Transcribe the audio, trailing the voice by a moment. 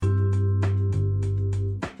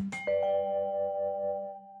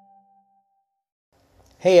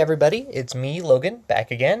Hey everybody, it's me, Logan,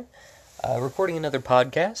 back again, recording another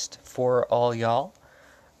podcast for all y'all.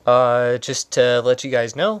 Just to let you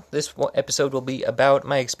guys know, this episode will be about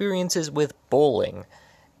my experiences with bowling,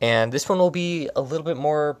 and this one will be a little bit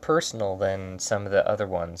more personal than some of the other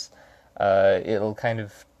ones. It'll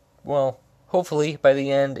hopefully by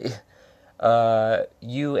the end,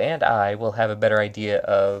 you and I will have a better idea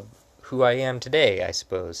of who I am today, I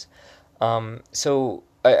suppose.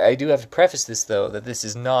 I do have to preface this, though, that this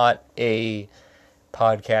is not a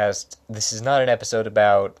podcast. This is not an episode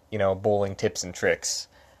about, bowling tips and tricks.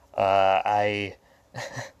 That's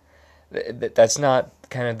not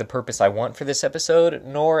kind of the purpose I want for this episode,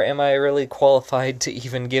 nor am I really qualified to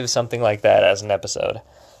even give something like that as an episode.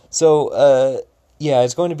 It's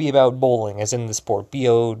going to be about bowling, as in the sport,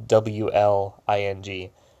 bowling. I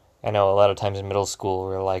know a lot of times in middle school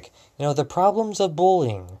we're like, the problems of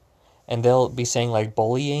bowling. And they'll be saying, like,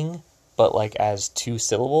 bullying, but, like, as two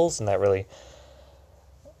syllables, and that really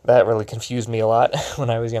confused me a lot when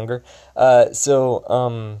I was younger.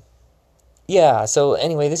 So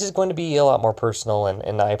anyway, this is going to be a lot more personal,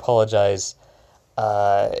 and I apologize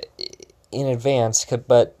in advance,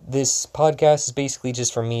 but this podcast is basically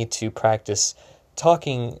just for me to practice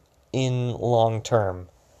talking in long term,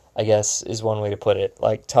 I guess, is one way to put it.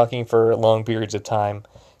 Like, talking for long periods of time,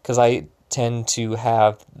 because I tend to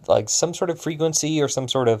have like some sort of frequency or some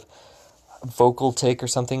sort of vocal tick or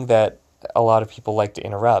something that a lot of people like to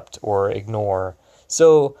interrupt or ignore.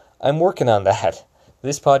 So I'm working on that.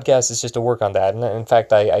 This podcast is just to work on that. And in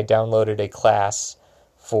fact, I downloaded a class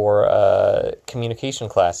for communication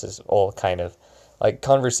classes, all kind of like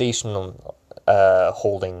conversational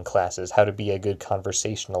holding classes, how to be a good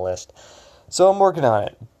conversationalist. So I'm working on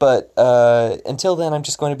it, but until then, I'm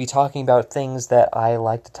just going to be talking about things that I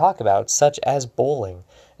like to talk about, such as bowling.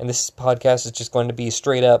 And this podcast is just going to be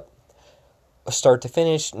straight up, start to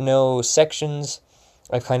finish, no sections.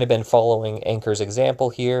 I've kind of been following Anchor's example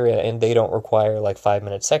here, and they don't require like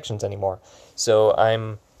 5-minute sections anymore. So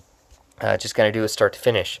I'm just going to do a start to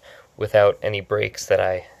finish without any breaks that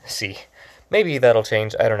I see. Maybe that'll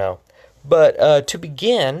change, I don't know. But to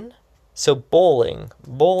begin... So bowling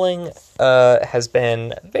has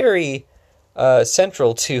been very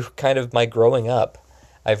central to kind of my growing up,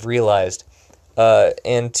 I've realized.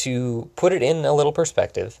 And to put it in a little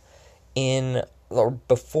perspective,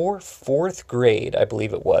 before 4th grade, I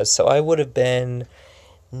believe it was, so I would have been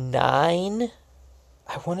 9,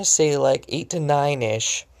 I want to say like 8 to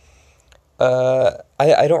 9-ish.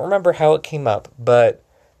 I don't remember how it came up, but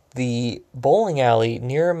the bowling alley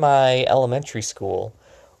near my elementary school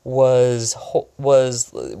was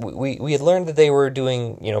we had learned that they were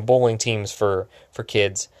doing bowling teams for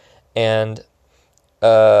kids, and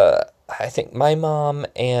I think my mom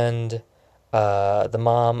and the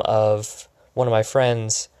mom of one of my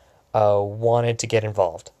friends wanted to get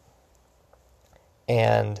involved,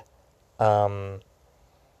 and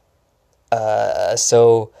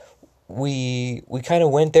so we kind of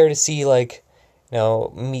went there to see, like,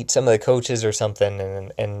 meet some of the coaches or something,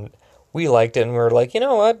 and we liked it, and we were like,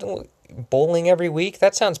 what, bowling every week?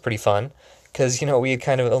 That sounds pretty fun, because, we had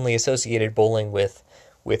kind of only associated bowling with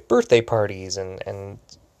birthday parties and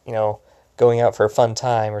going out for a fun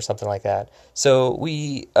time or something like that. So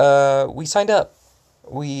we signed up.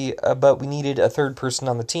 But we needed a third person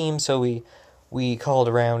on the team, so we called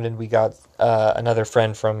around, and we got another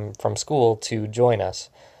friend from school to join us.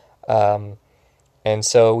 And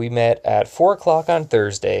so we met at 4 o'clock on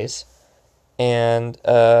Thursdays, and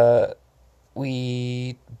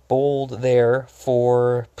we bowled there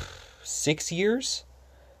for 6 years,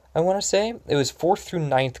 I want to say. It was 4th through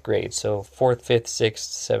 9th grade, so 4th, 5th, 6th,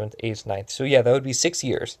 7th, 8th, 9th. So yeah, that would be 6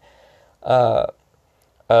 years. I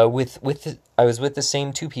was with the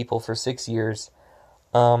same two people for 6 years,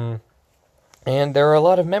 and there are a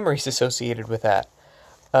lot of memories associated with that.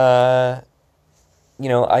 I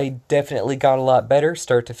definitely got a lot better,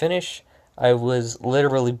 start to finish. I was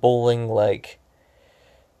literally bowling like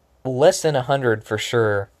less than 100 for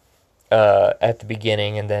sure at the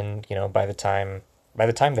beginning, and then by the time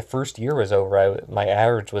the first year was over, my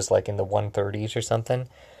average was like in the 130s or something,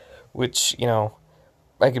 which I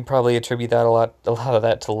could probably attribute that a lot of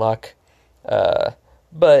that to luck,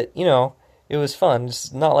 but it was fun.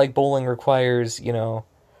 It's not like bowling requires a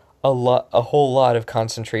whole lot of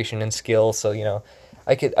concentration and skill, so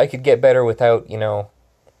I could get better without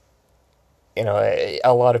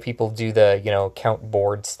a lot of people do the, count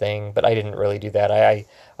boards thing, but I didn't really do that. I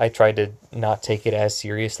tried to not take it as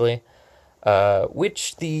seriously,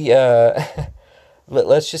 which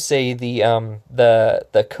let's just say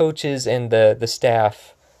the coaches and the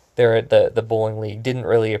staff there at the bowling league didn't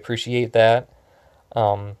really appreciate that.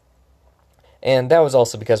 And that was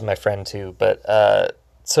also because of my friend too. But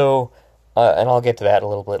and I'll get to that a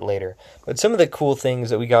little bit later. But some of the cool things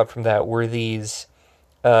that we got from that were these,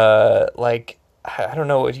 like, I don't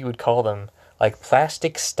know what you would call them, like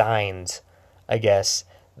plastic steins, I guess,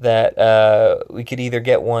 that we could either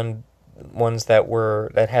get ones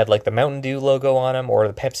that had like the Mountain Dew logo on them or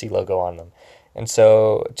the Pepsi logo on them. And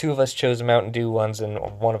so two of us chose the Mountain Dew ones and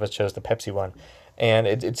one of us chose the Pepsi one. And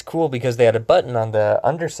it's cool because they had a button on the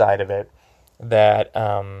underside of it that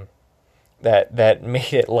that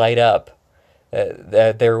made it light up.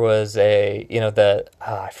 That there was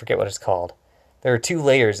I forget what it's called. There are two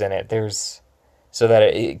layers in it. There's so that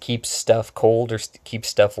it keeps stuff cold or keeps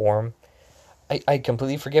stuff warm. I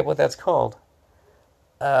completely forget what that's called.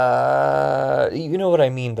 You know what I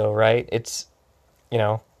mean though, right? It's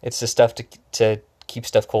the stuff to keep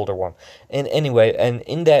stuff cold or warm. And anyway, and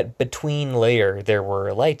in that between layer, there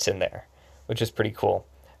were lights in there, which is pretty cool.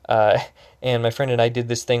 Uh, and my friend and I did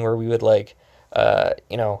this thing where we would like,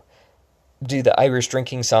 you know, do the Irish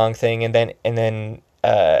drinking song thing, and then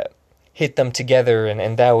hit them together,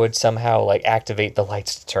 and that would somehow like activate the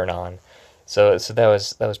lights to turn on. So that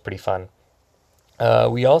was pretty fun.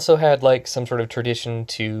 We also had like some sort of tradition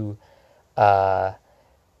to uh,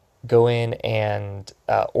 go in and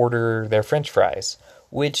order their French fries,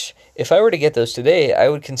 which, if I were to get those today, I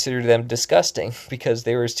would consider them disgusting because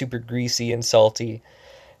they were super greasy and salty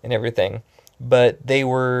and everything. But they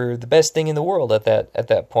were the best thing in the world at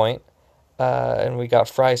that point. And we got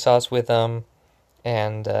fry sauce with them,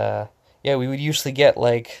 and yeah, we would usually get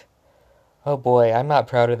like, oh boy, I'm not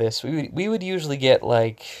proud of this. We would usually get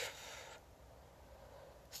like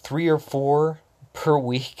 3 or 4 per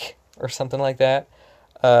week or something like that.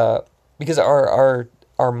 Because our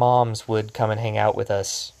moms would come and hang out with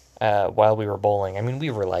us while we were bowling. I mean, we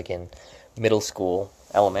were like in middle school,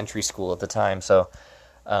 elementary school at the time, so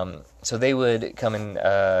they would come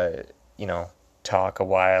and talk a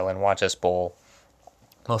while and watch us bowl,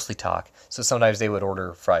 mostly talk. So sometimes they would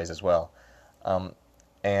order fries as well, um,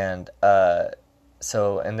 and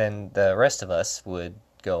then the rest of us would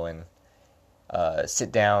go and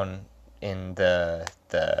sit down in the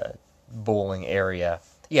bowling area.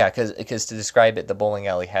 Yeah, because to describe it, the bowling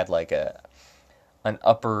alley had like an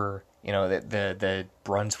upper, the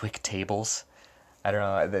Brunswick tables. I don't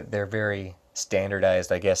know, they're very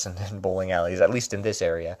standardized, I guess, in bowling alleys, at least in this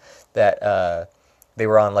area. That they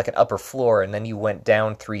were on like an upper floor, and then you went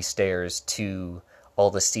down 3 stairs to all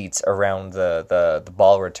the seats around the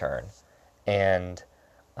ball return, and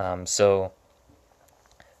so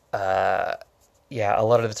uh, yeah, a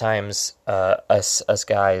lot of the times us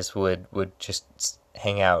guys would just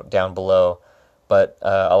hang out down below, but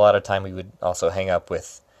a lot of time we would also hang out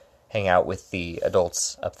with the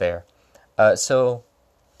adults up there. So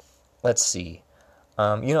let's see.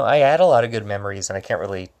 I had a lot of good memories, and I can't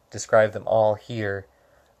really describe them all here.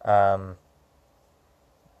 Um,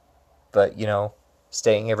 but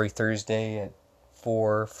staying every Thursday at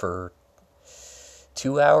 4 for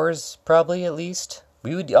 2 hours, probably at least.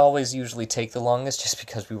 We would always usually take the longest just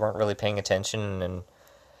because we weren't really paying attention, and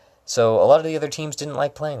so a lot of the other teams didn't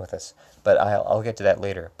like playing with us. But I'll get to that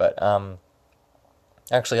later. But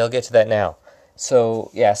actually, I'll get to that now. So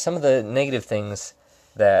yeah, some of the negative things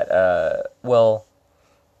that to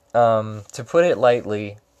put it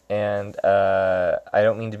lightly, and I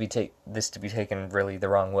don't mean to be this to be taken really the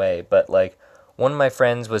wrong way, but like one of my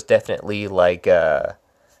friends was definitely like uh,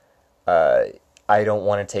 I don't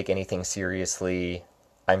want to take anything seriously.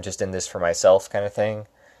 I'm just in this for myself kind of thing.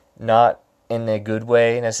 Not in a good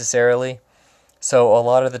way necessarily. So a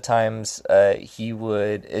lot of the times he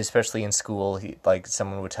would, especially in school, like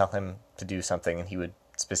someone would tell him to do something and he would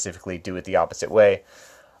specifically do it the opposite way.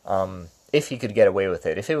 If he could get away with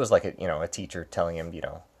it. If it was like a teacher telling him,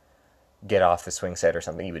 get off the swing set or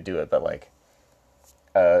something, he would do it. But like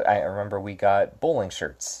I remember we got bowling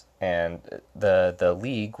shirts, and the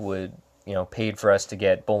league would paid for us to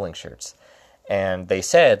get bowling shirts, and they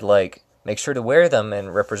said like make sure to wear them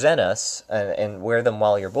and represent us, and wear them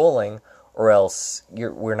while you're bowling, or else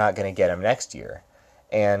we're not going to get them next year.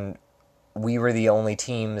 And we were the only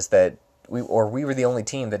teams that we were the only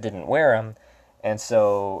team that didn't wear them, and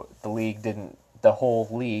so the whole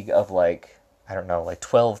league of like I don't know, like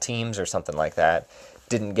 12 teams or something like that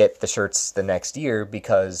didn't get the shirts the next year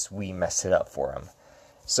because we messed it up for them.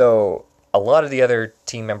 So a lot of the other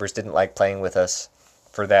team members didn't like playing with us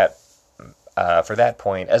for that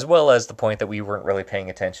point, as well as the point that we weren't really paying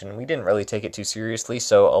attention. We didn't really take it too seriously,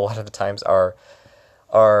 so a lot of the times our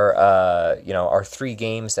 3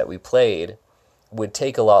 games that we played would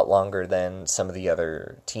take a lot longer than some of the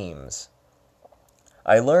other teams.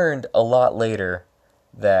 I learned a lot later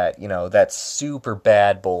that, that's super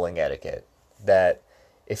bad bowling etiquette. That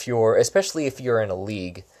especially if you're in a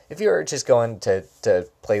league, if you're just going to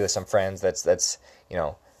play with some friends, that's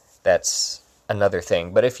another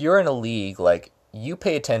thing. But if you're in a league, like, you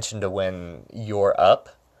pay attention to when you're up,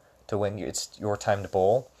 to when it's your time to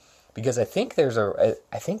bowl, because I think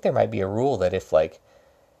there might be a rule that if, like,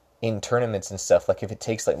 in tournaments and stuff, like, if it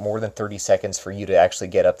takes like more than 30 seconds for you to actually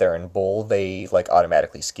get up there and bowl, they like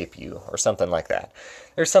automatically skip you or something like that.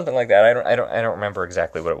 There's something like that. I don't remember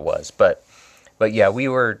exactly what it was, but yeah, we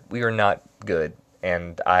were not good,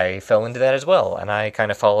 and I fell into that as well, and I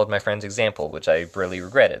kind of followed my friend's example, which I really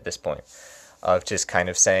regret at this point, of just kind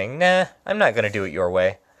of saying, nah, I'm not going to do it your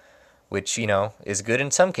way, which, is good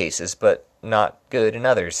in some cases, but not good in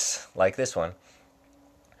others, like this one,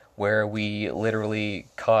 where we literally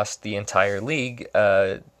cost the entire league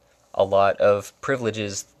a lot of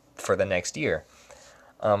privileges for the next year.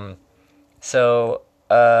 So,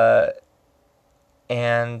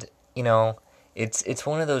 and, it's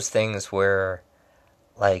one of those things where,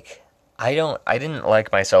 like, I didn't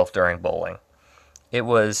like myself during bowling. It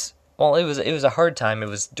was a hard time. It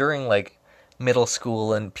was during, like, middle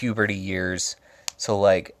school and puberty years. So,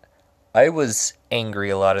 like, I was angry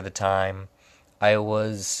a lot of the time. I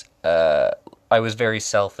was very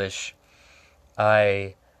selfish.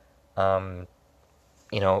 I,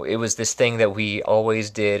 it was this thing that we always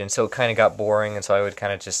did, and so it kind of got boring, and so I would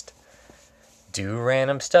kind of just do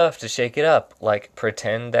random stuff to shake it up, like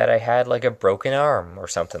pretend that I had like a broken arm or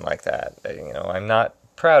something like that. I'm not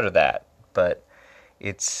proud of that, but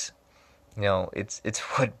it's it's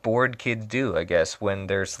what bored kids do, I guess, when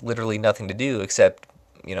there's literally nothing to do except,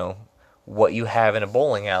 what you have in a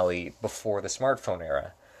bowling alley before the smartphone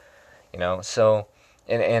era. So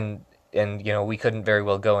and we couldn't very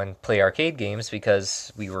well go and play arcade games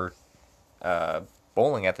because we were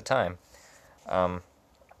bowling at the time.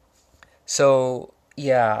 So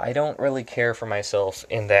yeah, I don't really care for myself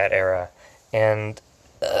in that era, and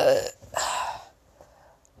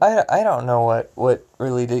I don't know what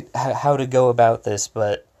really how to go about this,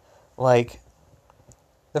 but like,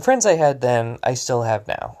 the friends I had then, I still have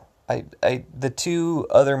now. The two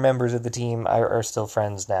other members of the team are still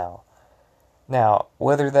friends now. Now,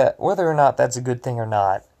 whether or not that's a good thing or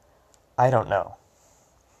not, I don't know.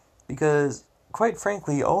 Because, quite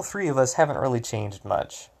frankly, all three of us haven't really changed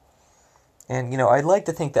much. And, I'd like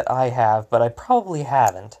to think that I have, but I probably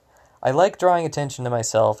haven't. I like drawing attention to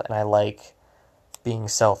myself, and I like being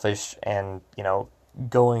selfish and,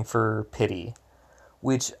 going for pity,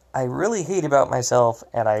 which I really hate about myself,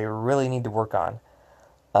 and I really need to work on.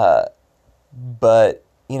 But,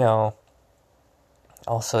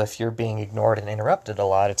 also, if you're being ignored and interrupted a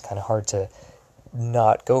lot, it's kind of hard to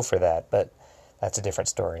not go for that, but that's a different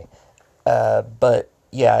story. But,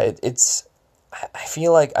 yeah, I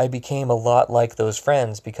feel like I became a lot like those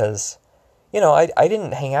friends because, I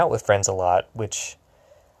didn't hang out with friends a lot, which,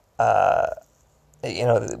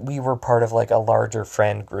 we were part of, like, a larger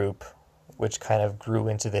friend group, which kind of grew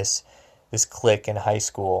into this clique in high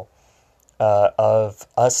school. Of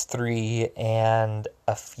us three and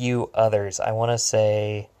a few others. I want to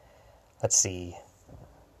say, let's see,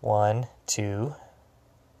 1, 2,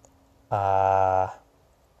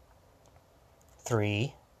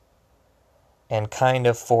 3, and kind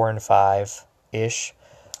of 4 and 5-ish.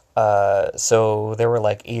 So there were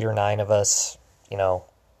like 8 or 9 of us,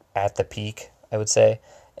 at the peak, I would say.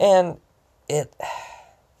 And I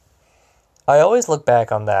always look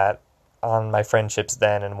back on my friendships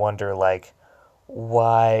then and wonder, like,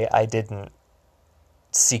 why I didn't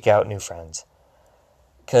seek out new friends.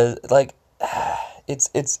 Because, like,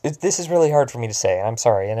 this is really hard for me to say. I'm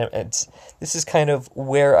sorry, and this is kind of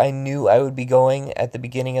where I knew I would be going at the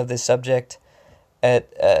beginning of this subject,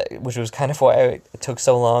 which was kind of why it took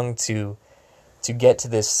so long to get to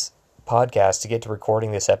this podcast, to get to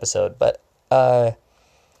recording this episode. But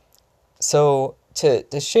so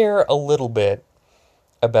to share a little bit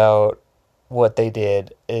about what they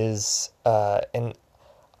did is, and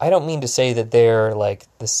I don't mean to say that they're like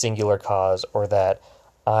the singular cause or that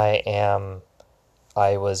I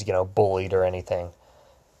was, bullied or anything.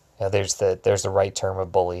 There's the right term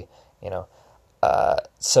of bully, and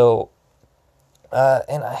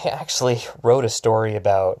I actually wrote a story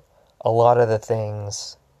about a lot of the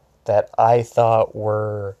things that I thought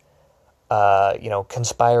were,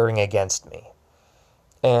 conspiring against me.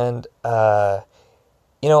 And, I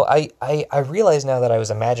realize now that I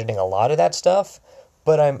was imagining a lot of that stuff,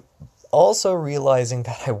 but I'm also realizing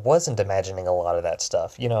that I wasn't imagining a lot of that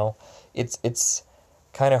stuff. It's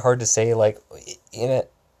kind of hard to say, like,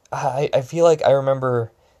 I feel like I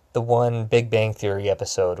remember the one Big Bang Theory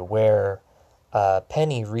episode where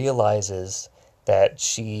Penny realizes that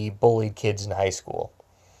she bullied kids in high school.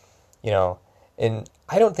 You know, and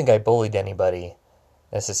I don't think I bullied anybody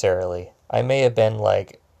necessarily. I may have been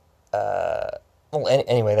like, well,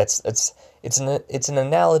 anyway, it's an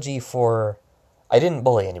analogy for. I didn't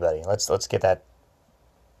bully anybody. Let's get that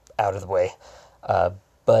out of the way.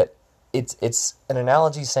 But it's an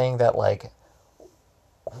analogy saying that like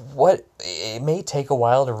what it may take a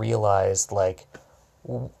while to realize like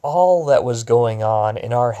all that was going on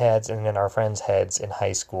in our heads and in our friends' heads in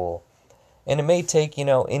high school. And it may take,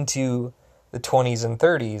 into the 20s and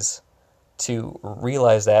 30s to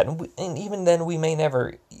realize that. And even then, we may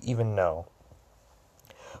never even know.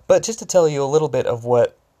 But just to tell you a little bit of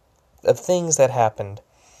things that happened,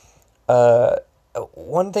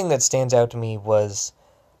 one thing that stands out to me was,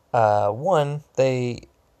 probably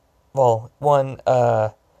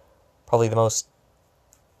the most,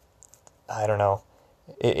 I don't know,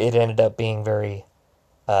 it ended up being very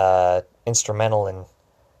instrumental in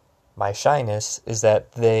my shyness, is that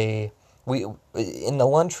we in the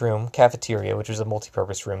lunchroom cafeteria, which was a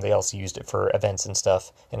multi-purpose room, they also used it for events and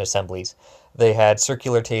stuff and assemblies. They had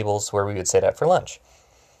circular tables where we would sit at for lunch.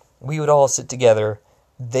 We would all sit together.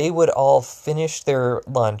 They would all finish their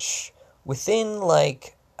lunch within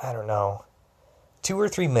like, I don't know, 2 or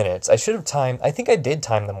 3 minutes. I should have I think I did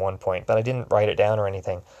time them one point, but I didn't write it down or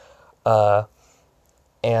anything.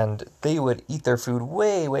 And they would eat their food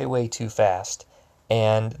way, way, way too fast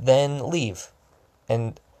and then leave.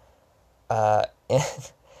 And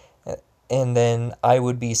and then I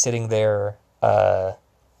would be sitting there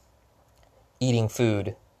eating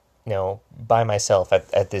food, by myself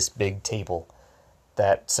at this big table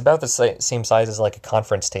that's about the same size as like a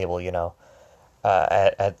conference table,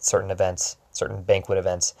 at certain events, certain banquet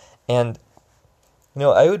events. And,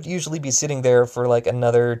 I would usually be sitting there for like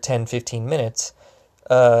another 10, 15 minutes.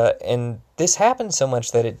 And this happened so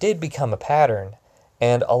much that it did become a pattern.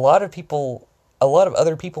 And a lot of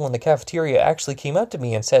other people in the cafeteria actually came up to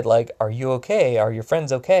me and said, like, "Are you okay? Are your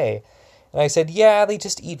friends okay?" And I said, "Yeah, they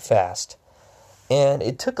just eat fast." And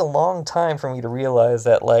it took a long time for me to realize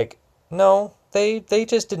that, like, no, they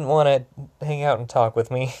just didn't want to hang out and talk with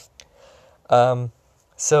me.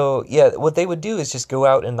 So, yeah, what they would do is just go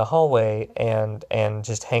out in the hallway and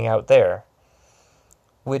just hang out there.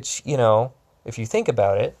 Which, if you think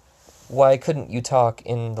about it, why couldn't you talk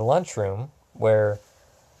in the lunchroom where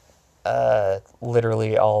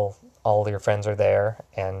literally all your friends are there,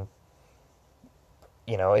 and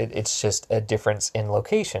it's just a difference in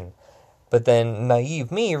location. But then naive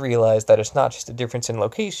me realized that it's not just a difference in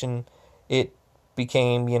location. It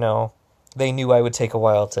became, they knew I would take a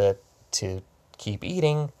while to keep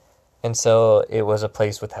eating, and so it was a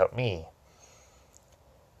place without me.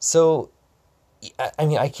 So, I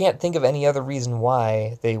mean, I can't think of any other reason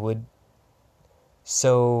why they would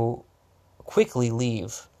so quickly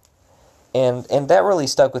leave. And that really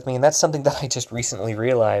stuck with me, and that's something that I just recently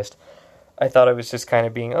realized. I thought I was just kind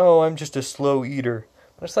of being, I'm just a slow eater.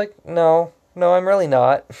 But it's like, no, I'm really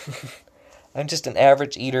not. I'm just an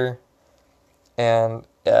average eater. And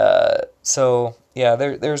so, yeah,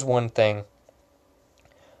 there's one thing.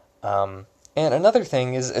 And another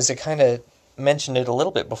thing is, as I kind of mentioned it a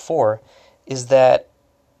little bit before, is that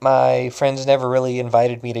my friends never really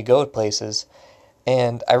invited me to go to places.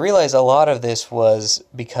 And I realize a lot of this was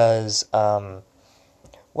because,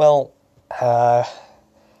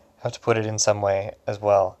 how to put it in some way as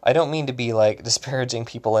well. I don't mean to be, like, disparaging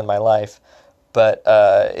people in my life, but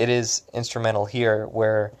it is instrumental here,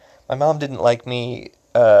 where my mom didn't like me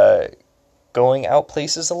going out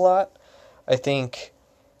places a lot. I think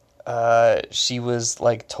she was,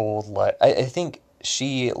 like, told, like, I think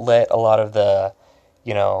she let a lot of the,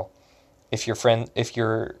 if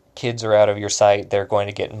your kids are out of your sight, they're going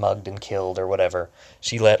to get mugged and killed or whatever.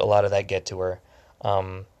 She let a lot of that get to her.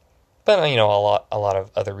 But a lot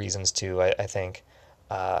of other reasons too, I think.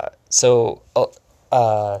 So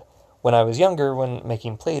when I was younger, when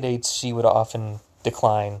making play dates, she would often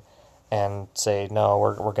decline and say, "No,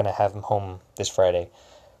 we're going to have him home this Friday,"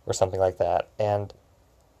 or something like that. And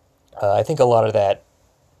I think a lot of that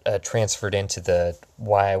transferred into the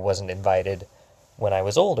why I wasn't invited when I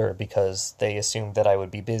was older, because they assumed that I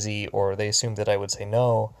would be busy, or they assumed that I would say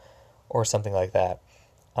no, or something like that.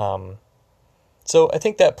 So I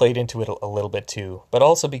think that played into it a little bit too, but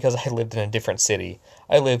also because I lived in a different city.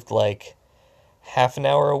 I lived like half an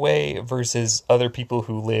hour away versus other people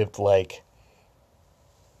who lived like,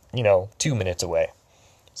 2 minutes away.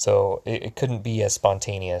 So it couldn't be as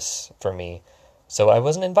spontaneous for me. So I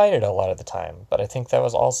wasn't invited a lot of the time, but I think that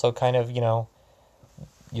was also kind of,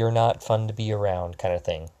 you're not fun to be around kind of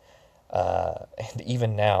thing. And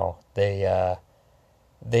even now, they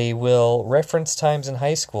they will reference times in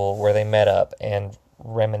high school where they met up and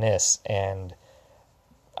reminisce, and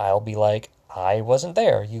I'll be like, I wasn't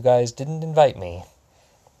there, you guys didn't invite me.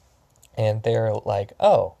 And they're like,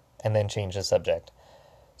 oh, and then change the subject.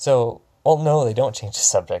 So, well, no, they don't change the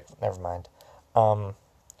subject, never mind.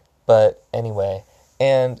 But anyway,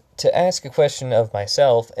 and to ask a question of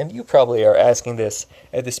myself, and you probably are asking this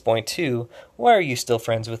at this point too, why are you still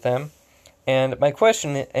friends with them? And my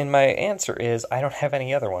question and my answer is, I don't have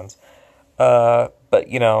any other ones. But,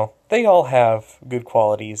 they all have good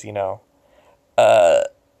qualities, and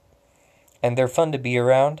they're fun to be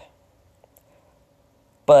around.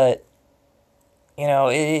 But,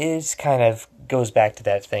 it is kind of goes back to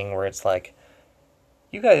that thing where it's like,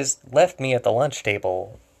 you guys left me at the lunch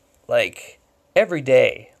table, like, every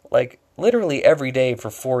day. Like, literally every day for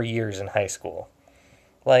 4 years in high school.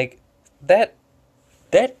 Like, that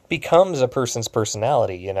becomes a person's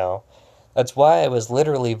personality, That's why I was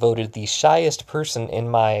literally voted the shyest person in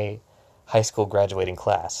my high school graduating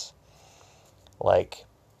class. Like,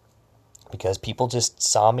 because people just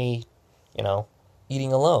saw me,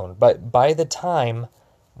 eating alone. But by the time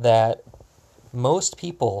that most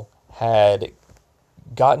people had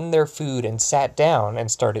gotten their food and sat down and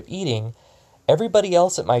started eating, everybody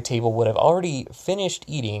else at my table would have already finished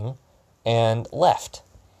eating and left.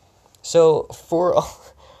 So for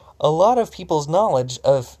a lot of people's knowledge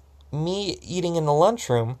of me eating in the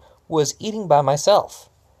lunchroom was eating by myself.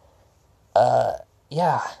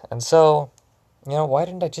 Yeah, and so, why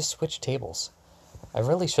didn't I just switch tables? I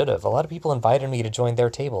really should have. A lot of people invited me to join their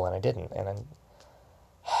table, and I didn't. And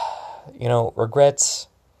regrets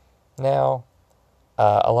now.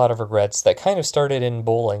 A lot of regrets that kind of started in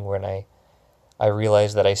bowling when I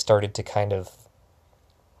realized that I started to kind of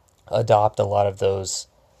adopt a lot of those,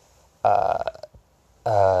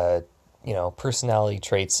 personality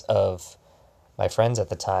traits of my friends at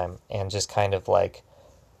the time, and just kind of like,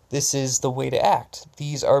 this is the way to act.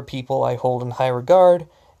 These are people I hold in high regard,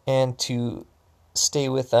 and to stay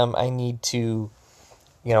with them, I need to,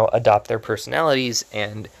 adopt their personalities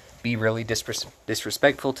and be really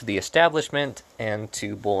disrespectful to the establishment and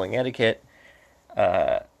to bowling etiquette,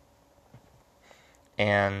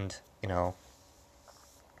 and,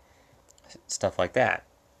 stuff like that.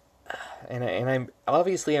 And I'm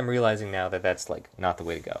realizing now that that's like not the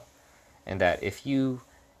way to go, and that if you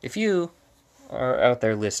are out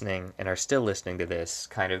there listening and are still listening to this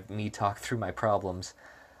kind of me talk through my problems,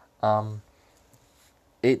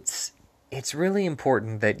 it's really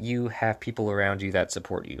important that you have people around you that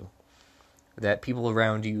support you. That people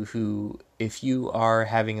around you who, if you are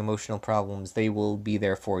having emotional problems, they will be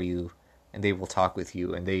there for you, and they will talk with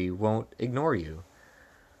you, and they won't ignore you.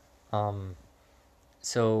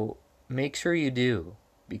 So make sure you do,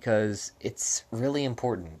 because it's really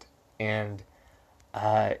important. And,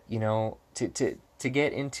 to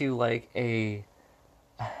get into like a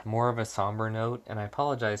more of a somber note, and I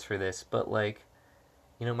apologize for this, but like,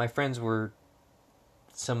 my friends were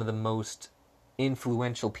some of the most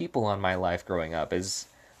influential people on my life growing up, as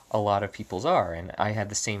a lot of people's are, and I had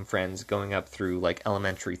the same friends going up through like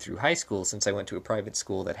elementary through high school, since I went to a private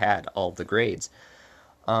school that had all the grades.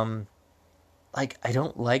 Like, I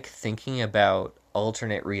don't like thinking about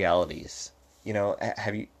alternate realities.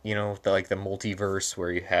 Have you, the multiverse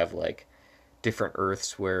where you have like different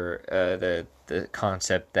Earths, where the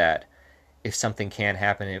concept that if something can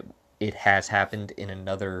happen, it has happened in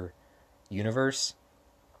another universe.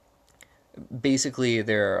 Basically,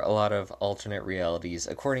 there are a lot of alternate realities,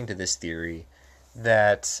 according to this theory,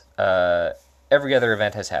 that every other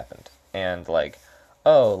event has happened. And like,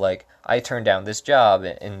 oh, like, I turned down this job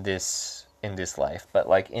in this life, but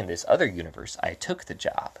like in this other universe, I took the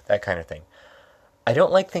job, that kind of thing. I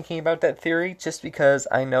don't like thinking about that theory, just because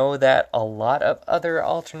I know that a lot of other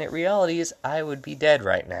alternate realities, I would be dead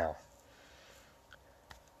right now.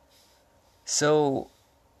 So,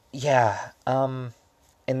 yeah, and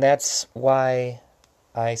that's why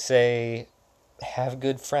I say have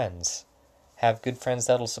good friends. Have good friends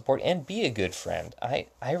that'll support, and be a good friend. I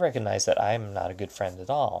recognize that I'm not a good friend at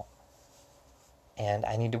all. And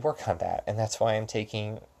I need to work on that. And that's why I'm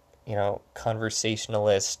taking,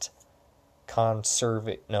 conversationalist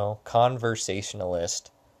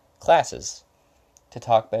classes to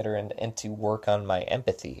talk better and to work on my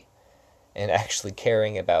empathy and actually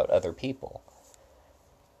caring about other people.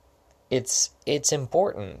 It's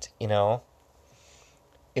important,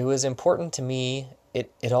 It was important to me.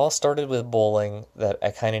 It all started with bowling, that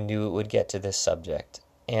I kind of knew it would get to this subject.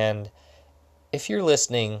 And if you're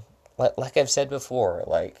listening, like I've said before,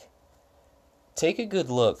 like, take a good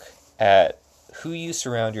look at who you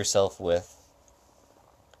surround yourself with,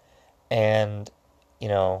 and you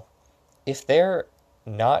know, if they're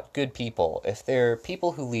not good people, if they're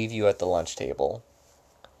people who leave you at the lunch table,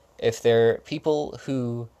 if they're people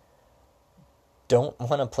who don't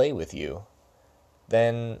want to play with you,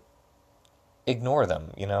 then ignore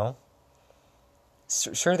them, you know?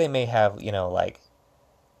 Sure, they may have, like,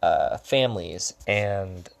 families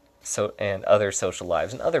and other social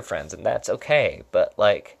lives and other friends, and that's okay, but,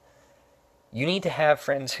 like, you need to have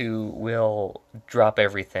friends who will drop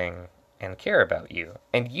everything and care about you.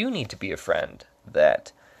 And you need to be a friend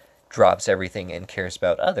that drops everything and cares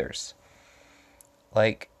about others.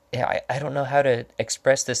 Like, yeah, I don't know how to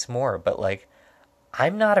express this more, but like,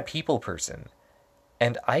 I'm not a people person.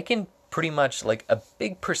 And I can pretty much, like, a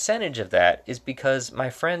big percentage of that is because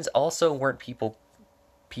my friends also weren't people,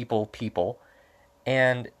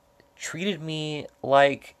 and treated me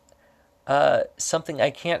like something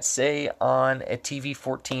I can't say on a TV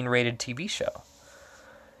 14 rated TV show.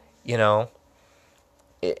 You know,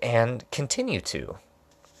 and continue to,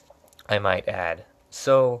 I might add.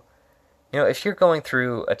 So, if you're going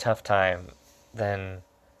through a tough time, then,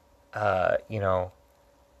 there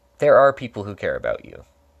are people who care about you.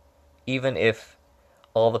 Even if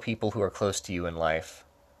all the people who are close to you in life,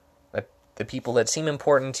 the people that seem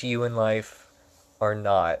important to you in life, are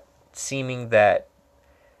not, seeming that,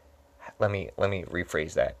 let me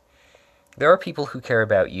rephrase that. There are people who care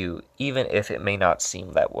about you, even if it may not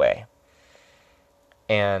seem that way.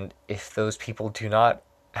 And if those people do not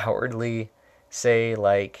outwardly say,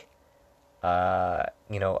 like, I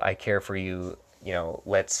care for you,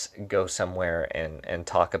 let's go somewhere and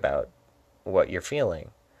talk about what you're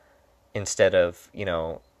feeling, instead of,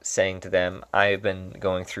 saying to them, I've been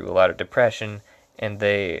going through a lot of depression, and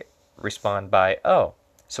they respond by, oh,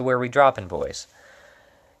 so where are we dropping, boys?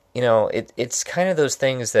 It's kind of those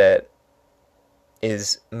things that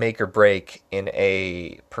is make or break in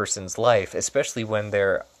a person's life, especially when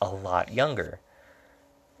they're a lot younger.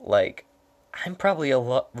 Like, I'm probably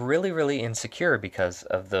really, really insecure because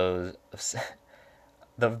of those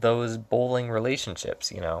bowling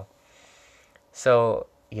relationships, So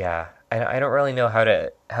yeah, I don't really know how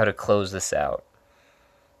to close this out,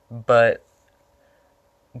 but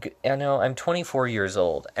I know I'm 24 years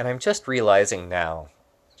old, and I'm just realizing now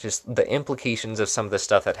just the implications of some of the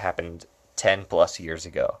stuff that happened 10 plus years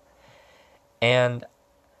ago. And,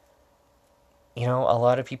 a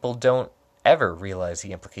lot of people don't ever realize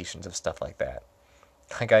the implications of stuff like that.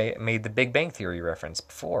 Like, I made the Big Bang Theory reference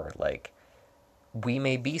before. Like, we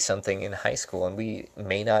may be something in high school, and we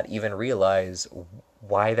may not even realize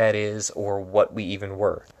why that is or what we even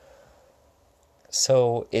were.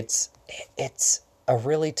 So it's a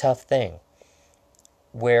really tough thing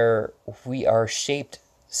where we are shaped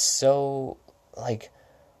so, like,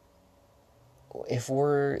 if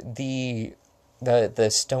we're the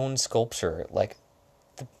stone sculpture, like,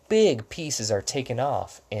 the big pieces are taken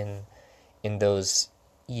off in those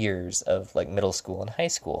years of, like, middle school and high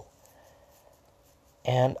school.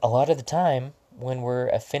 And a lot of the time, when we're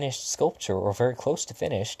a finished sculpture or very close to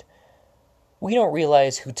finished, we don't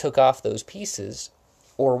realize who took off those pieces,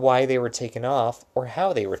 or why they were taken off, or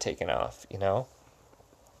how they were taken off,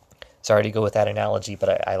 Sorry to go with that analogy,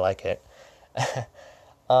 but I like it.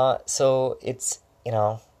 So it's,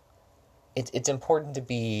 it's important to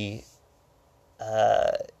be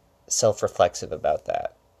self-reflexive about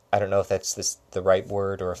that. I don't know if that's the right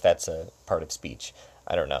word, or if that's a part of speech.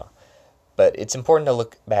 I don't know. But it's important to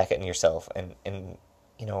look back at yourself and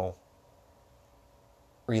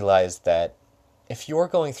realize that if you're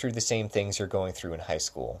going through the same things you're going through in high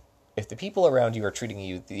school, if the people around you are treating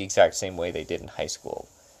you the exact same way they did in high school,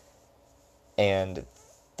 and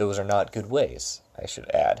those are not good ways, I should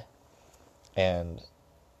add, and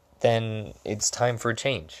then it's time for a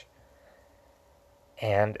change.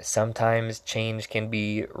 And sometimes change can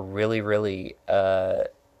be really, really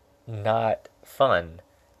not fun.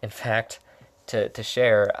 In fact, to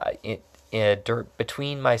share,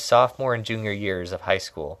 between my sophomore and junior years of high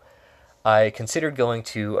school, I considered going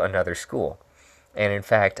to another school. And in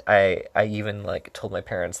fact, I even, like, told my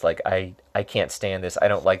parents, like, I can't stand this. I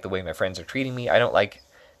don't like the way my friends are treating me. I don't like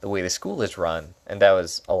the way the school is run. And that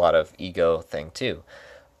was a lot of ego thing too.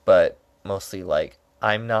 But mostly, like,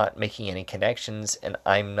 I'm not making any connections, and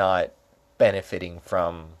I'm not benefiting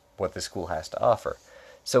from what the school has to offer.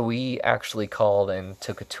 So we actually called and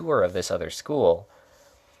took a tour of this other school,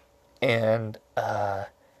 and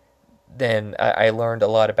then I learned a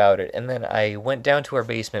lot about it. And then I went down to our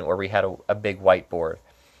basement where we had a big whiteboard,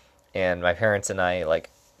 and my parents and I, like,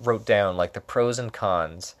 wrote down, like, the pros and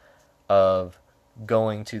cons of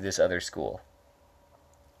going to this other school.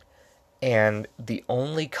 And the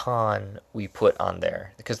only con we put on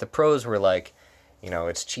there, because the pros were like,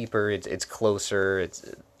 It's cheaper, it's closer,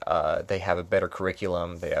 they have a better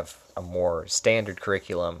curriculum, they have a more standard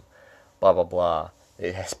curriculum, blah blah blah.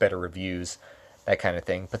 It has better reviews, that kind of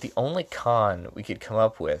thing. But the only con we could come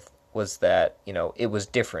up with was that it was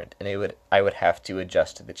different, and I would have to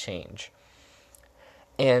adjust to the change.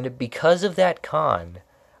 And because of that con,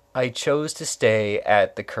 I chose to stay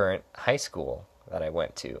at the current high school that I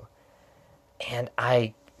went to. And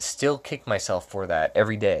I still kick myself for that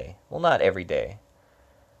every day. Well, not every day.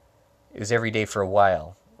 It was every day for a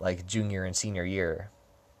while, like junior and senior year.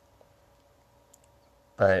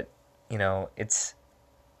 But,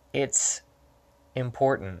 it's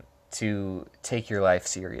important to take your life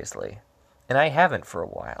seriously. And I haven't for a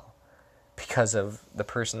while because of the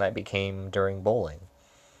person I became during bowling.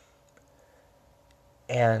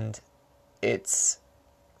 And it's,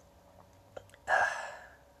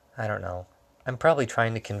 I don't know. I'm probably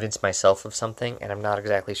trying to convince myself of something, and I'm not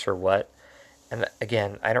exactly sure what. And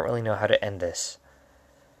again, I don't really know how to end this.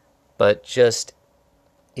 But just,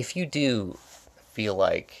 if you do feel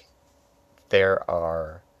like there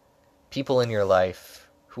are people in your life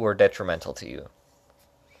who are detrimental to you,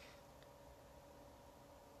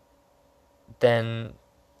 then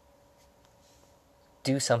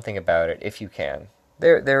do something about it if you can.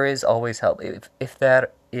 There is always help. If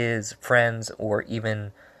that is friends or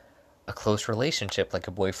even a close relationship like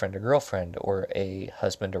a boyfriend or girlfriend or a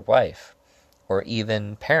husband or wife or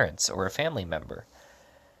even parents or a family member,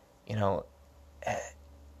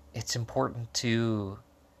 it's important to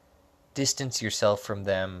distance yourself from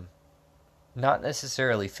them, not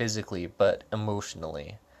necessarily physically, but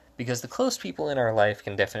emotionally. Because the close people in our life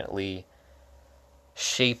can definitely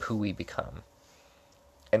shape who we become.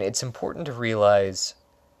 And it's important to realize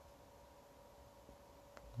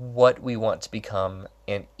what we want to become,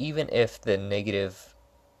 and even if the negative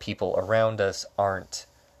people around us aren't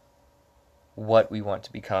what we want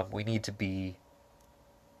to become, we need to be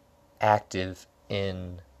active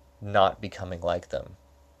in not becoming like them.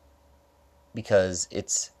 Because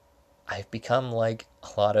I've become like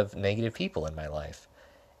a lot of negative people in my life,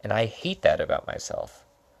 and I hate that about myself.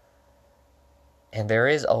 And there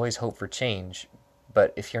is always hope for change,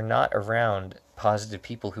 but if you're not around positive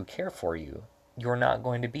people who care for you, you're not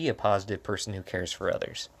going to be a positive person who cares for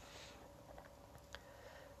others.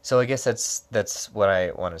 So I guess that's what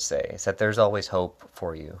I want to say, is that there's always hope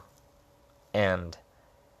for you. And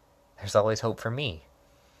there's always hope for me.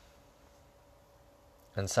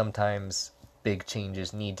 And sometimes big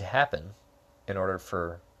changes need to happen in order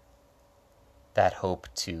for that hope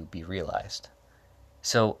to be realized.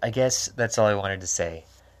 So I guess that's all I wanted to say.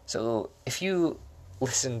 So if you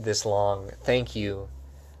listened this long, thank you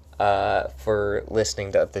for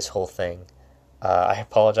listening to this whole thing. I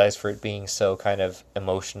apologize for it being so kind of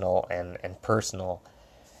emotional and personal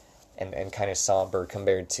and kind of somber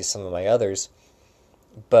compared to some of my others.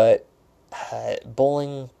 But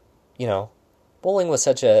bowling was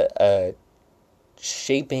such a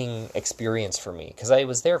shaping experience for me, because I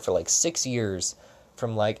was there for like 6 years,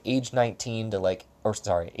 from like age 19 to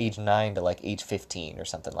age 9 to like age 15 or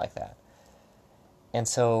something like that. And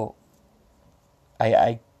so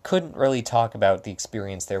I couldn't really talk about the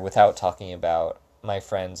experience there without talking about my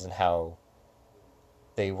friends and how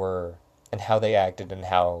they were and how they acted and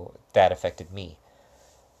how that affected me.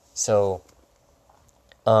 So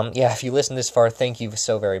if you listened this far, thank you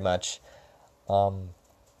so very much.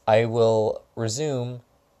 I will resume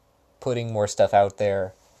putting more stuff out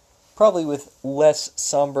there, probably with less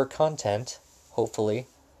somber content, hopefully.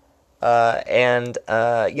 And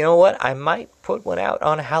you know what? I might put one out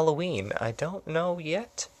on Halloween. I don't know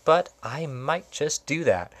yet, but I might just do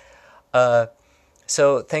that.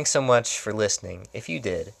 So thanks so much for listening. If you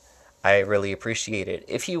did, I really appreciate it.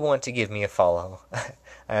 If you want to give me a follow,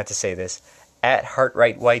 I have to say this, at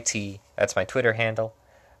HeartRightYT, that's my Twitter handle.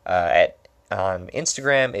 On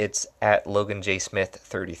Instagram, it's at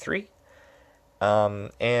LoganJSmith33.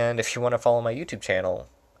 And if you want to follow my YouTube channel,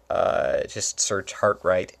 just search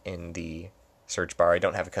HeartRight in the search bar. I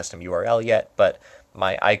don't have a custom URL yet, but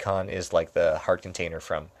my icon is like the heart container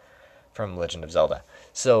from Legend of Zelda.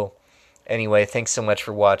 So, anyway, thanks so much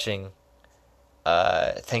for watching.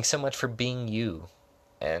 Thanks so much for being you.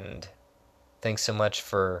 And thanks so much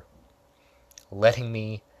for letting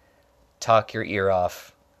me talk your ear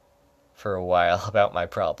off for a while about my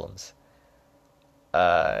problems.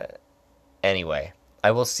 Anyway,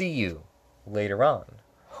 I will see you later on,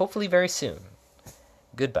 hopefully very soon.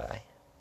 Goodbye.